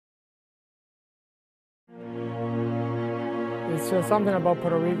It's just something about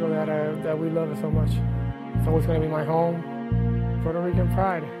Puerto Rico that we love it so much. It's always going to be my home. Puerto Rican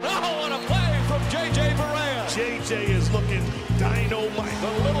pride. Oh, what a play from J.J. Barea. J.J. is looking dynamite.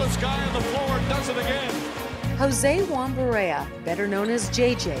 The littlest guy on the floor does it again. Jose Juan Barea, better known as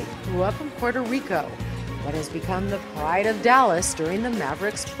JJ, grew up in Puerto Rico, but has become the pride of Dallas during the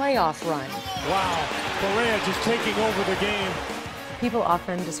Mavericks playoff run. Wow, Barea just taking over the game. People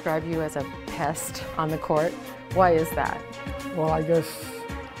often describe you as a pest on the court. Why is that? Well, I guess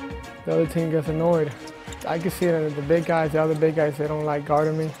the other team gets annoyed. I can see that the big guys, the other big guys, they don't like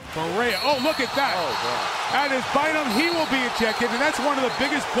guarding me. Barea, oh, look at that. Oh, wow. At his bynum, he will be ejected, and that's one of the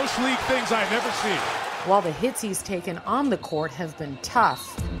biggest Bush League things I've ever seen. While the hits he's taken on the court have been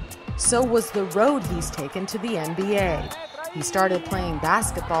tough, so was the road he's taken to the NBA. He started playing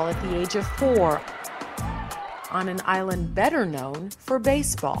basketball at the age of 4 on an island better known for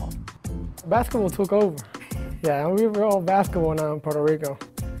baseball. Basketball took over. Yeah, we're all basketball now in Puerto Rico.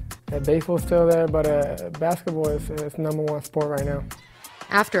 Baseball's still there, but basketball is #1 sport right now.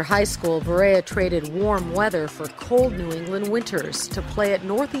 After high school, Barea traded warm weather for cold New England winters to play at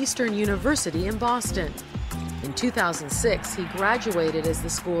Northeastern University in Boston. In 2006, he graduated as the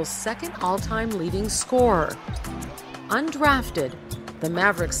school's second all-time leading scorer. Undrafted, the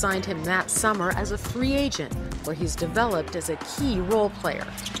Mavericks signed him that summer as a free agent, where he's developed as a key role player.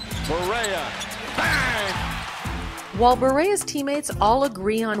 Barea, bang! While Barea's teammates all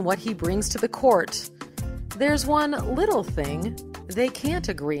agree on what he brings to the court, there's one little thing they can't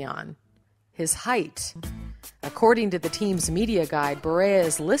agree on: his height. According to the team's media guide, Barea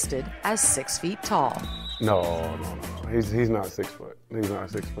is listed as 6 feet tall. No. He's not 6 foot. He's not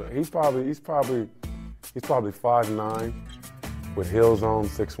 6 foot. He's probably 5'9", with heels on,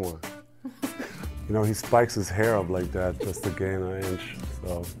 6'1". You know, he spikes his hair up like that just to gain an inch.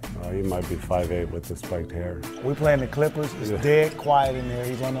 So he might be 5'8" with the spiked hair. We playing the Clippers. It's dead quiet in there.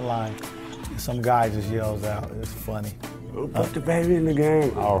 He's on the line. Some guy just yells out. It's funny. Put the baby in the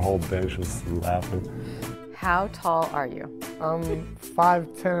game. Our whole bench was laughing. How tall are you? I'm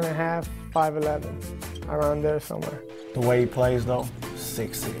 5'10" and a half, 5'11", around there somewhere. The way he plays, though,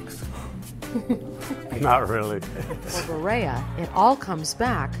 6'6". Not really. For Barea, it all comes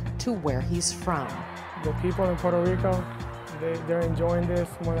back to where he's from. The people in Puerto Rico, they're enjoying this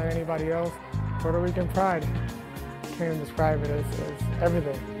more than anybody else. Puerto Rican pride. Can't even describe it as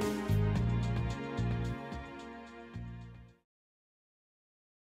everything.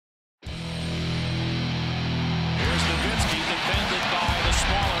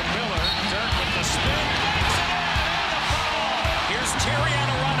 Terry on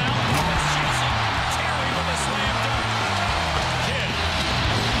a run out. Terry with a slam dunk. Kidd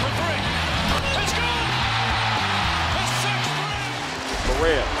for 3. It's good. The 6th.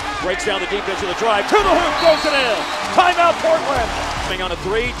 Barea breaks down the defense with a drive to the hoop, throws it in. Timeout, Portland. Coming on a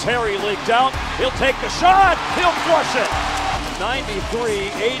 3. Terry leaked out. He'll take the shot. He'll flush it.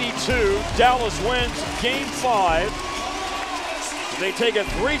 93-82. Dallas wins Game 5. They take a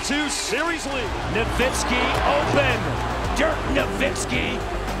 3-2 series lead. Nowitzki open. Dirk Nowitzki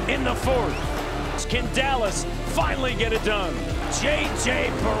in the 4th. Can Dallas finally get it done?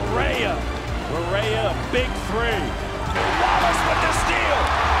 J.J. Barea. Barea, big 3. Wallace with the steal.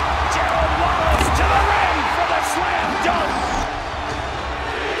 Gerald Wallace to the rim for the slam dunk.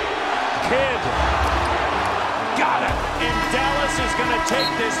 Kidd got it. And Dallas is going to take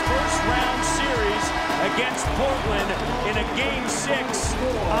this first-round series against Portland in a Game 6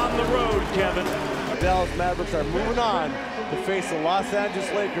 on the road, Kevin. The Dallas Mavericks are moving on to face the Los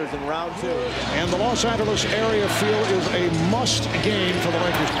Angeles Lakers in round 2. And the Los Angeles area field is a must game for the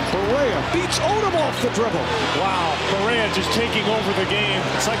Lakers. Barea beats Odom off the dribble. Wow, Barea just taking over the game.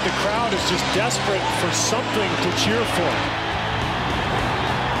 It's like the crowd is just desperate for something to cheer for.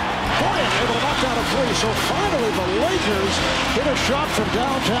 Bryant able to knock down a 3. So finally the Lakers hit a shot from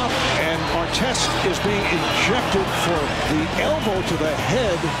downtown. And Artest is being ejected for the elbow to the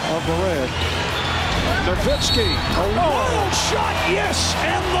head of Barea. Nowitzki, a wild shot, yes,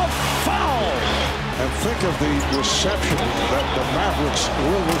 and the foul. And think of the reception that the Mavericks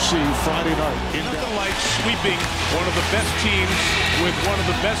will receive Friday night. Nothing like sweeping one of the best teams with one of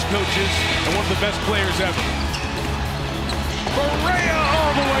the best coaches and one of the best players ever. Barea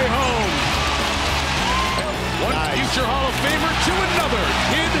all the way home. One future Hall of Famer to another.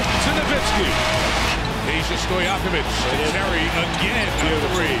 Kidd to Nowitzki. Deja Stojakovic to Terry again at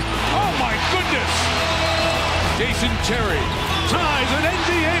 3. Oh my goodness! Jason Terry ties an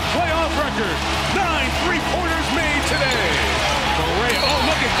NBA playoff record. 9 3-pointers made today. Barea, oh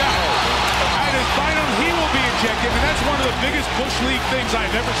look at that! At his bynum, he will be ejected, and that's one of the biggest Bush League things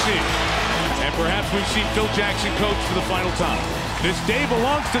I've ever seen. And perhaps we've seen Phil Jackson coach for the final time. This day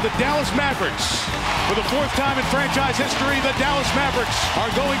belongs to the Dallas Mavericks. For the 4th time in franchise history, the Dallas Mavericks are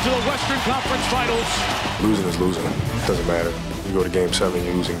going to the Western Conference Finals. Losing is losing. It doesn't matter. You go to Game 7,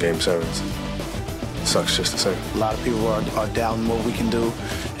 you lose in Game 7s. It sucks just the same. A lot of people are doubting what we can do,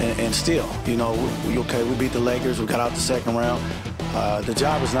 and still, you know, we beat the Lakers, we got out the second round. The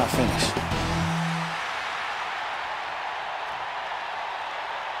job is not finished.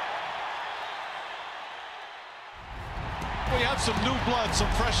 We have some new blood,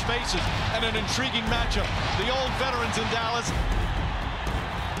 some fresh faces, and an intriguing matchup. The old veterans in Dallas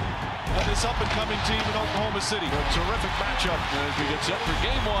and this up-and-coming team in Oklahoma City. A terrific matchup as we get set for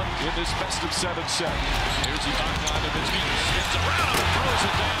game 1 in this best-of-7 set. Here's Ibaka on Nowitzki, spins around and throws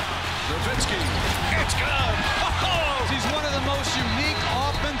it down. Nowitzki, it's good! Oh! He's one of the most unique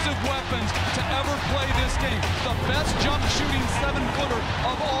offensive weapons to ever play this game. The best jump-shooting 7-footer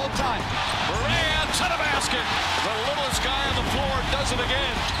of all time. Barea to the basket. The littlest guy on the floor does it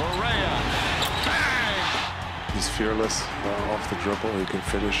again. Barea, bang! He's fearless off the dribble. He can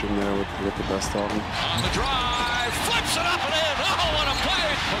finish in there with the best of them. On the drive, flips it up and in. Oh, what a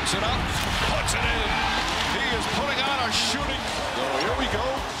play! Puts it up, puts it in. He is putting on our shooting. So here we go.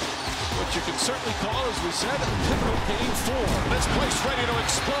 What you can certainly call, as we said, a pivotal game 4. This place ready to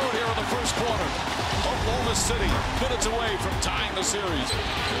explode here in the first quarter. Oklahoma City minutes away from tying the series.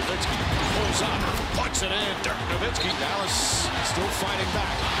 Nowitzki pulls up, puts it in. Dirk Nowitzki. Dallas still fighting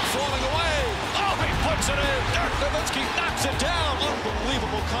back, falling away. Oh, he puts it in. Dirk Nowitzki knocks it down.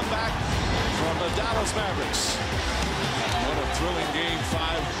 Unbelievable comeback from the Dallas Mavericks. What a thrilling game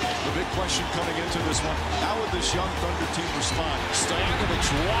 5. The big question coming into this one, how would this young Thunder team respond? Stojakovic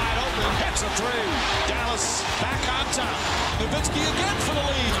wide open, hits a 3. Dallas back on top. Nowitzki again for the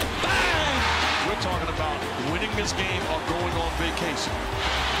lead. Bang! We're talking about winning this game or going on vacation.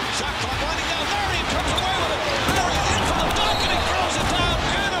 Shot clock winding down. Varian comes away with it. Varian in for the dunk and he throws it down.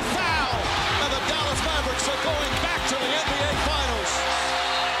 And a foul. And the Dallas Mavericks are going back to the NBA Finals.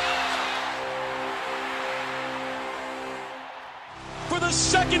 For the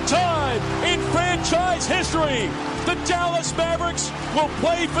 2nd time in franchise history, the Dallas Mavericks will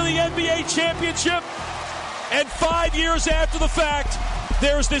play for the NBA championship. And 5 years after the fact,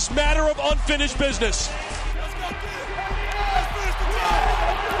 there's this matter of unfinished business.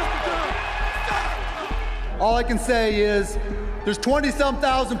 All I can say is there's 20-some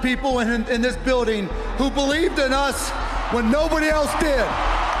thousand people in this building who believed in us when nobody else did.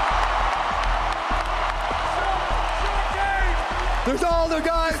 There's all the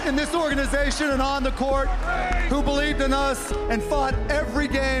guys in this organization and on the court who believed in us and fought every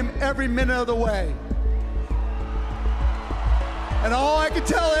game, every minute of the way. And all I can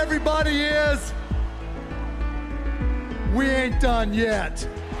tell everybody is, we ain't done yet.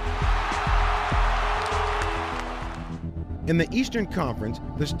 In the Eastern Conference,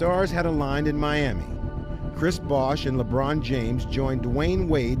 the stars had aligned in Miami. Chris Bosh and LeBron James joined Dwayne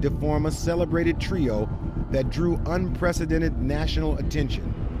Wade to form a celebrated trio that drew unprecedented national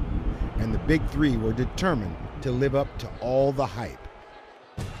attention. And the Big Three were determined to live up to all the hype.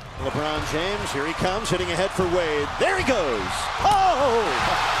 LeBron James, here he comes, hitting ahead for Wade. There he goes. Oh!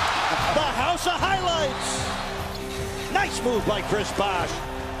 The house of highlights. Nice move by Chris Bosh.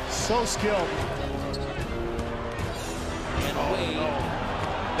 So skilled. And Wade,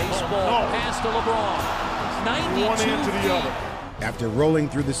 baseball pass to LeBron. 92 one end to the other. After rolling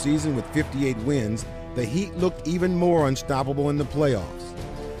through the season with 58 wins, the Heat looked even more unstoppable in the playoffs.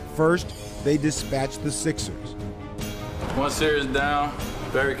 First, they dispatched the Sixers. One series down,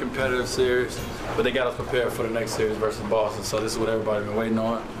 very competitive series, but they got us prepared for the next series versus Boston, so this is what everybody's been waiting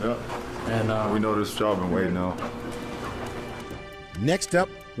on. Yeah. And we know this job been waiting on. Next up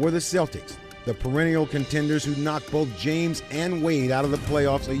were the Celtics, the perennial contenders who knocked both James and Wade out of the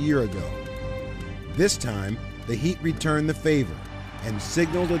playoffs a year ago. This time, the Heat returned the favor and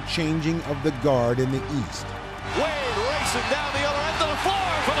signaled a changing of the guard in the East. Wade racing down the other end of the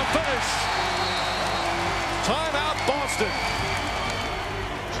floor for the finish. Timeout, Boston.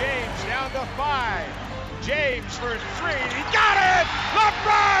 James down to 5. James for 3. He got it!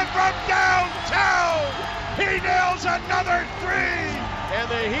 LeBron from downtown! He nails another 3! And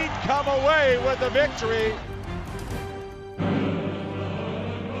the Heat come away with the victory.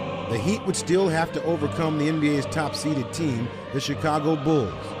 The Heat would still have to overcome the NBA's top-seeded team, the Chicago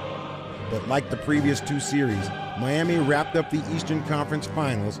Bulls. But like the previous 2 series, Miami wrapped up the Eastern Conference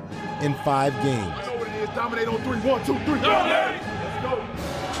Finals in 5 games. I know what it is. Dominate on 3. 1, 2, 3. Dominate! Let's go.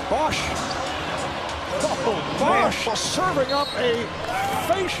 Bosh. Oh, Bosh serving up a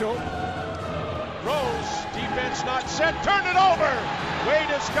facial. Rose, defense not set, turn it over. Wade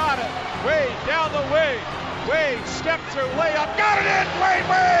has got it. Wade down the way. Wade step through layup, got it in.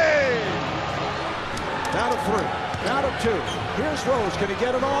 Wade. Down to 3, down to 2. Here's Rose. Can he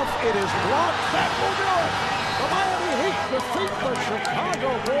get it off? It is blocked. That will do it. The Miami Heat defeat the Chicago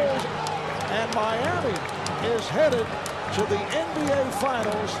Bulls, and Miami is headed to the NBA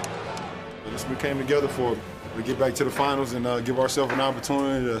Finals. We came together to get back to the finals and give ourselves an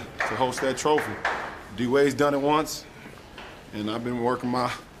opportunity to host that trophy. D-Wade's done it once, and I've been working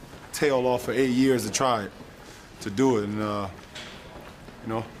my tail off for 8 years to try it, to do it. And, you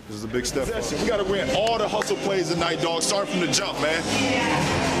know, this is a big step for us. We got to win all the hustle plays tonight, dog. Start from the jump, man.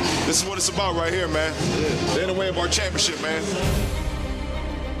 This is what it's about right here, man. They're in the way of our championship, man.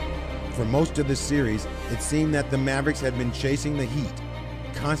 For most of the series, it seemed that the Mavericks had been chasing the Heat,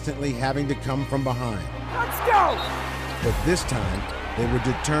 constantly having to come from behind. Let's go! But this time, they were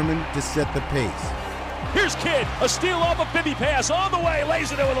determined to set the pace. Here's Kidd, a steal off a Bibby pass on the way,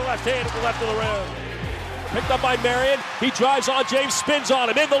 lays it in with the left hand at the left of the rim. Picked up by Marion, he drives on James, spins on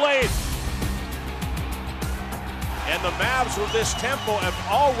him, in the lane. And the Mavs with this tempo have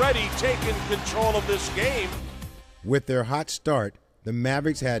already taken control of this game. With their hot start, the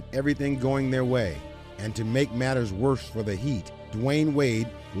Mavericks had everything going their way. And to make matters worse for the Heat, Dwayne Wade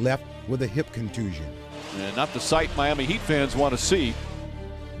left with a hip contusion. And not the sight Miami Heat fans want to see.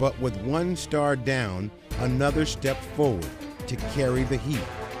 But with one star down, another step forward to carry the Heat.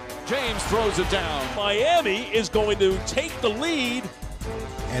 James throws it down. Miami is going to take the lead.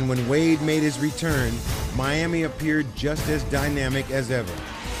 And when Wade made his return, Miami appeared just as dynamic as ever.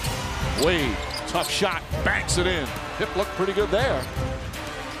 Wade, tough shot, banks it in. Hip looked pretty good there.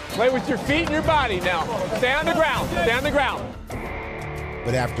 Play with your feet and your body now. Stay on the ground, stay on the ground.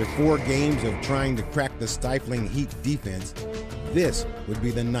 But after 4 games of trying to crack the stifling Heat defense, this would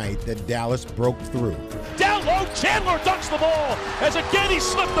be the night that Dallas broke through. Down low, Chandler dunks the ball as again he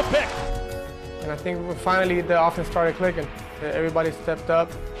slipped the pick. And I think finally the offense started clicking. Everybody stepped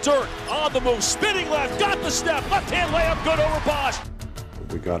up. Dirk on the move, spinning left, got the step, left-hand layup, good over Bosch.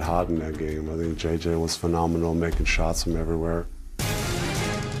 We got hot in that game. I think JJ was phenomenal, making shots from everywhere.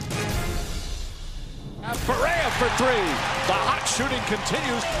 Barea for 3. The hot shooting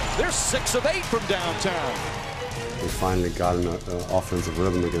continues. They're 6 of 8 from downtown. We finally got an offensive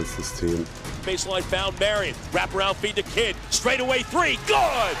rhythm against this team. Baseline found Marion. Wraparound feed to Kidd. Straightaway 3.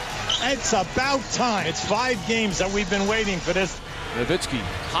 Good! It's about time. It's 5 games that we've been waiting for this. Nowitzki,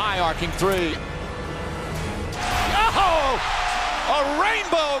 high arcing 3. Oh! A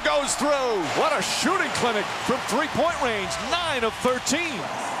rainbow goes through. What a shooting clinic from 3-point range. 9 of 13.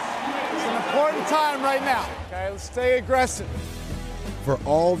 It's an important time right now. Okay, let's stay aggressive. For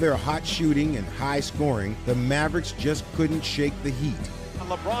all their hot shooting and high scoring, the Mavericks just couldn't shake the Heat.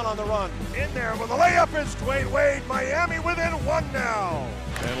 LeBron on the run. In there with a layup is Dwayne Wade. Miami within 1 now.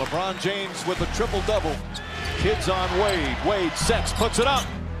 And LeBron James with a triple-double. Kids on Wade. Wade sets, puts it up.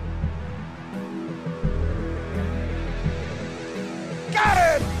 Got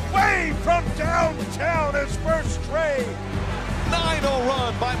it! Wade from downtown, his first trade. 9-0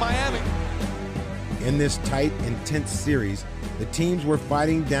 run by Miami. In this tight, intense series, the teams were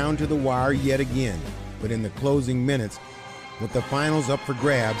fighting down to the wire yet again. But in the closing minutes, with the finals up for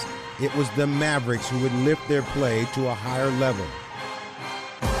grabs, it was the Mavericks who would lift their play to a higher level.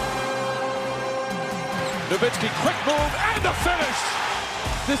 Nowitzki, quick move, and the finish!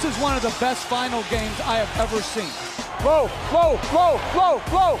 This is one of the best final games I have ever seen. Flow, flow, flow, flow,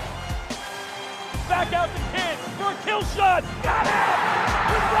 flow. Back out the Kidd for a kill shot. Got it!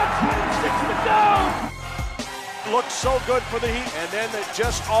 6 to go! Looked so good for the Heat, and then it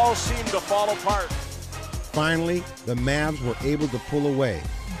just all seemed to fall apart. Finally, the Mavs were able to pull away,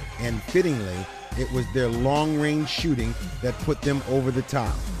 and fittingly, it was their long-range shooting that put them over the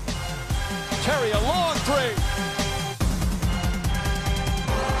top. Terry, a long 3.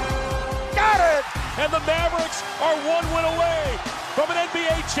 Got it! And the Mavericks are 1 win away from an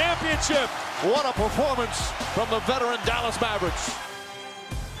NBA championship. What a performance from the veteran Dallas Mavericks.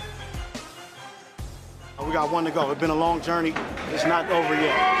 We got 1 to go. It's been a long journey. It's not over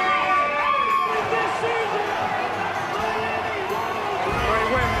yet. Great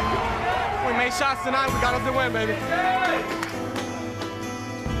win. We made shots tonight. We got us the win, baby.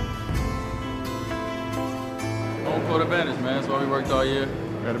 Home court advantage, man. That's why we worked all year.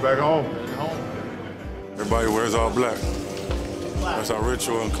 Headed back home. Headed home. Everybody wears all black. That's our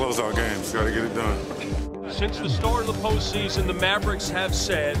ritual in closeout games. Got to get it done. Since the start of the postseason, the Mavericks have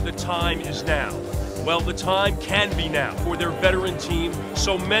said the time is now. Well, the time can be now for their veteran team,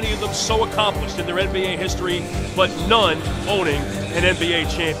 so many of them so accomplished in their NBA history, but none owning an NBA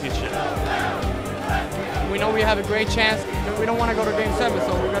championship. We know we have a great chance. We don't want to go to Game 7,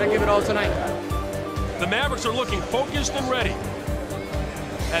 so we're going to give it all tonight. The Mavericks are looking focused and ready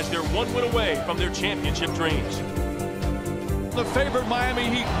as they're one win away from their championship dreams. The favored Miami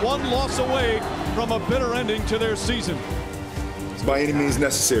Heat, one loss away from a bitter ending to their season. It's by any means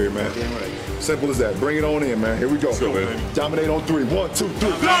necessary, man. Simple as that. Bring it on in, man. Here we go. Dominate on 3. 1, 2, 3.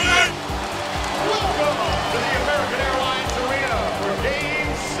 Welcome to the American Airlines Arena for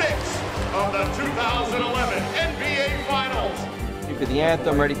Game 6 of the 2011 NBA Finals. For the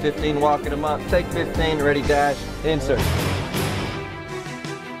anthem, ready 15, walking them up. Take 15, ready dash, insert.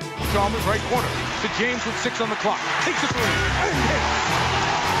 Chalmers right corner to James with 6 on the clock. Takes a 3 and hits.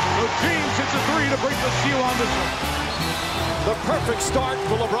 So James hits a 3 to break the seal on this one. The perfect start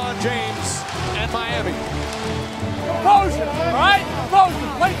for LeBron James and Miami. Motion, all right? Motion,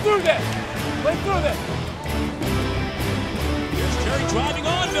 play through this. Play through this. Here's Terry driving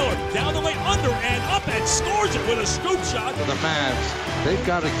on Miller, down the way, under and up, and scores it with a scoop shot. For the Mavs, they've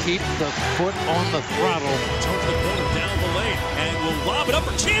got to keep the foot on the throttle. Turns the corner down the lane, and will lob it up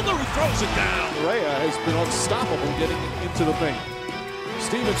for Chandler, who throws it down. Barea has been unstoppable getting into the paint.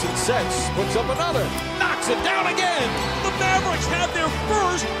 Stevenson sets, puts up another, knocks it down again. The Mavericks have their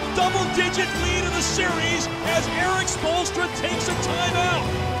first double-digit lead of the series as Eric Spoelstra takes a timeout.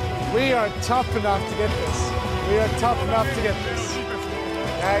 We are tough enough to get this. We are tough enough to get this.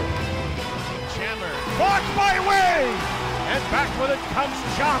 Okay? Chandler blocked by Wade, and back with it comes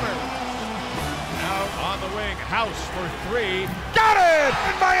Chalmers. Out on the wing, House for 3. Got it!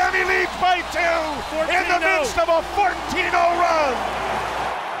 And Miami leads by 2 in the midst of a 14-0 run.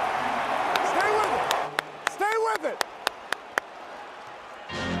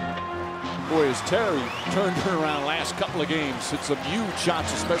 Boy, has Terry turned her around last couple of games. Hit some huge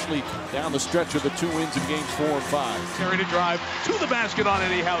shots, especially down the stretch of the 2 wins in games 4 and 5. Terry to drive to the basket on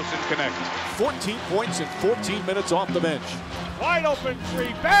Eddie House and connect. 14 points in 14 minutes off the bench. Wide open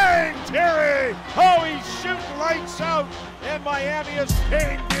 3, bang, Terry! Oh, he's shooting lights out, and Miami is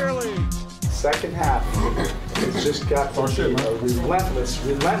paying dearly. Second half, it's just got to be a relentless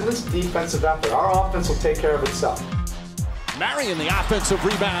defensive effort. Our offense will take care of itself. Marion the offensive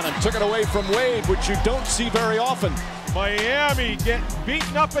rebound and took it away from Wade, which you don't see very often. Miami getting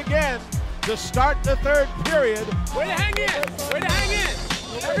beaten up again to start the 3rd period. Way to hang in! Way to hang in!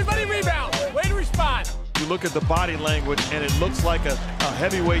 Everybody rebound! Way to respond! You look at the body language, and it looks like a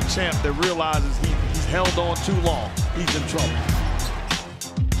heavyweight champ that realizes he's held on too long. He's in trouble.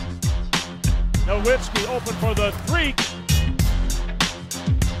 Nowitzki open for the 3.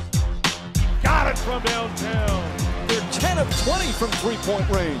 Got it from downtown. They're 10 of 20 from 3-point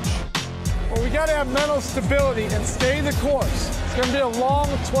range. Well, we got to have mental stability and stay the course. It's going to be a long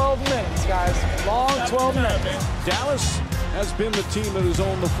 12 minutes, guys. Long 12 minutes. Dallas has been the team that has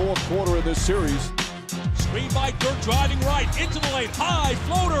owned the 4th quarter of this series. Screen by Dirk driving right into the lane. High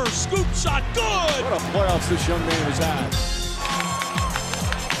floater, scoop shot, good! What a playoffs this young man has had.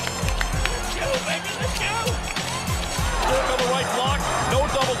 Dirk on the right block, no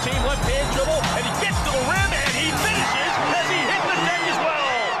double team, left hand dribble, and he gets to the rim, and he finishes as he hit the deck as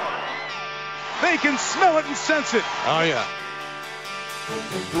well. They can smell it and sense it. Oh, yeah.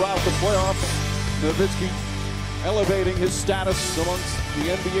 Throughout the playoffs, Nowitzki elevating his status amongst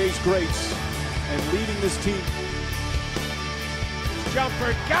the NBA's greats and leading this team.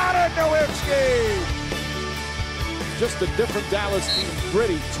 Jumper, got it, Nowitzki! Just a different Dallas team,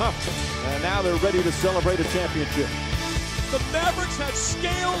 gritty, tough, and now they're ready to celebrate a championship. The Mavericks have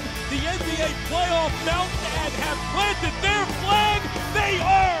scaled the NBA playoff mountain and have planted their flag. They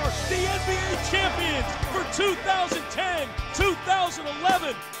are the NBA champions for 2010,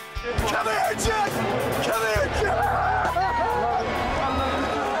 2011. Come here, Jack! Come here, Jack!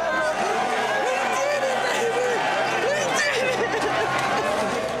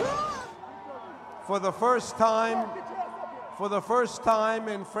 For the first time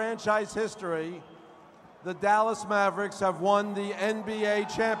in franchise history, the Dallas Mavericks have won the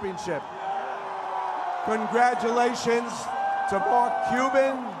NBA championship. Congratulations to Mark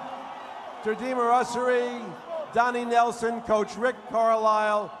Cuban, to Demer Ussery, Donnie Nelson, Coach Rick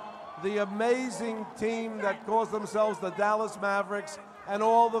Carlisle, the amazing team that calls themselves the Dallas Mavericks, and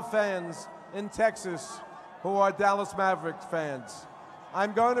all the fans in Texas who are Dallas Mavericks fans.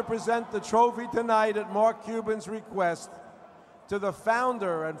 I'm going to present the trophy tonight at Mark Cuban's request to the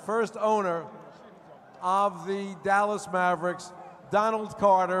founder and first owner of the Dallas Mavericks, Donald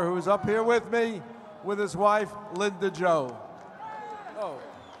Carter, who's up here with me with his wife, Linda Jo. Oh.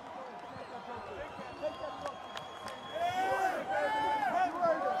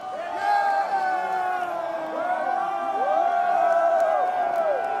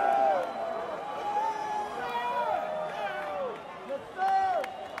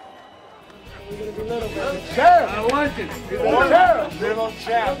 Sheriff. I like it. Little Sheriff. Little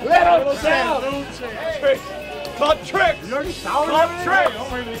chap. Little Sheriff. Little chap. Club tricks. You already saw Club it? tricks.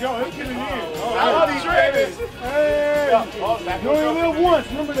 I'm ready to go. Let's get in here. Club tricks. Hey. You only live once.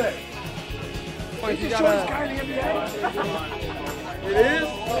 Remember that. Is this shortest guy in the NBA? It is?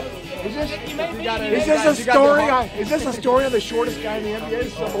 Is this a story? Is this a story of the shortest guy in the NBA?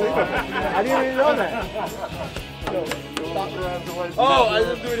 This is unbelievable. I didn't even know that. Oh, I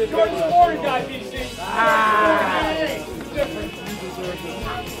didn't do it. Shortest scoring guy, DC.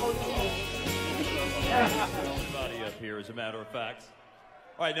 Everybody up here, as a matter of fact.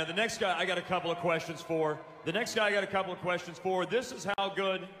 All right, now the next guy I got a couple of questions for. This is how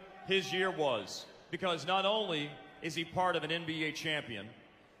good his year was. Because not only is he part of an NBA champion,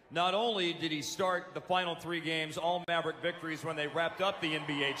 not only did he start the final 3 games, all Maverick victories when they wrapped up the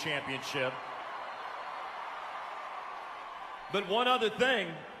NBA championship, but one other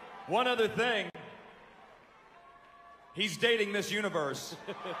thing, he's dating Miss Universe.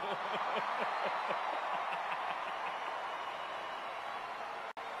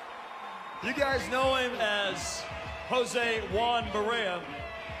 You guys know him as Jose Juan Barea.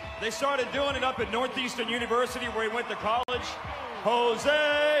 They started doing it up at Northeastern University where he went to college.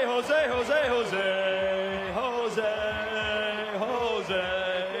 Jose, Jose, Jose, Jose, Jose,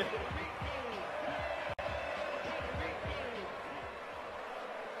 Jose.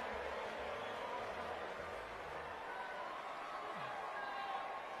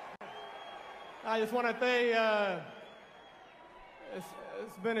 I just want to say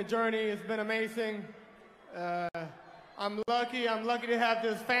it's been a journey. It's been amazing. I'm lucky to have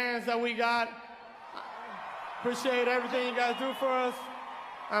these fans that we got. Appreciate everything you guys do for us.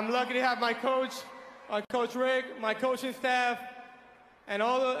 I'm lucky to have my coach Rick, my coaching staff, and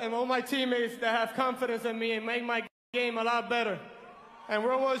all my teammates that have confidence in me and make my game a lot better. And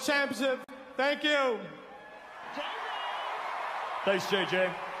World World Championship, thank you. Thanks,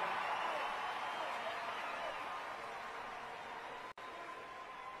 JJ.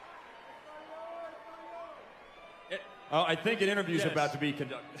 Oh, I think an interview's about to be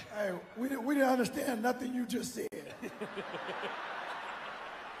conducted. Hey, we didn't understand nothing you just said.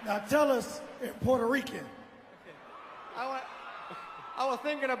 Now tell us in Puerto Rican. I was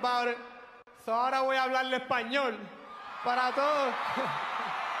thinking about it, so ahora voy a hablarle español para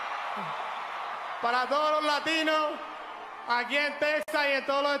todos los latinos aquí en Texas y en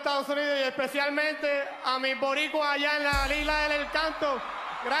todos los Estados Unidos y especialmente a mis boricuas allá en la Isla del Encanto.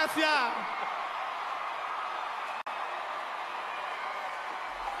 Gracias.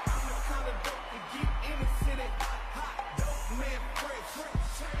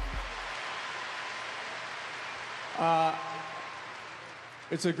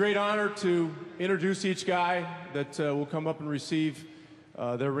 It's a great honor to introduce each guy that will come up and receive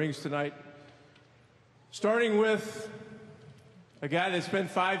their rings tonight. Starting with a guy that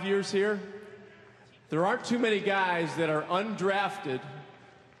spent 5 years here. There aren't too many guys that are undrafted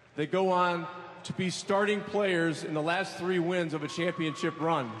that go on to be starting players in the last 3 wins of a championship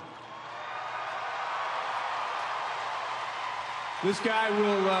run. This guy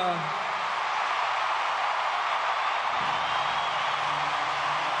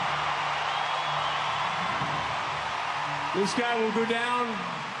will go down,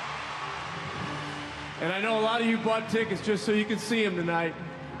 and I know a lot of you bought tickets just so you can see him tonight.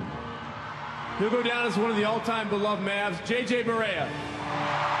 He'll go down as one of the all-time beloved Mavs, J.J. Barea.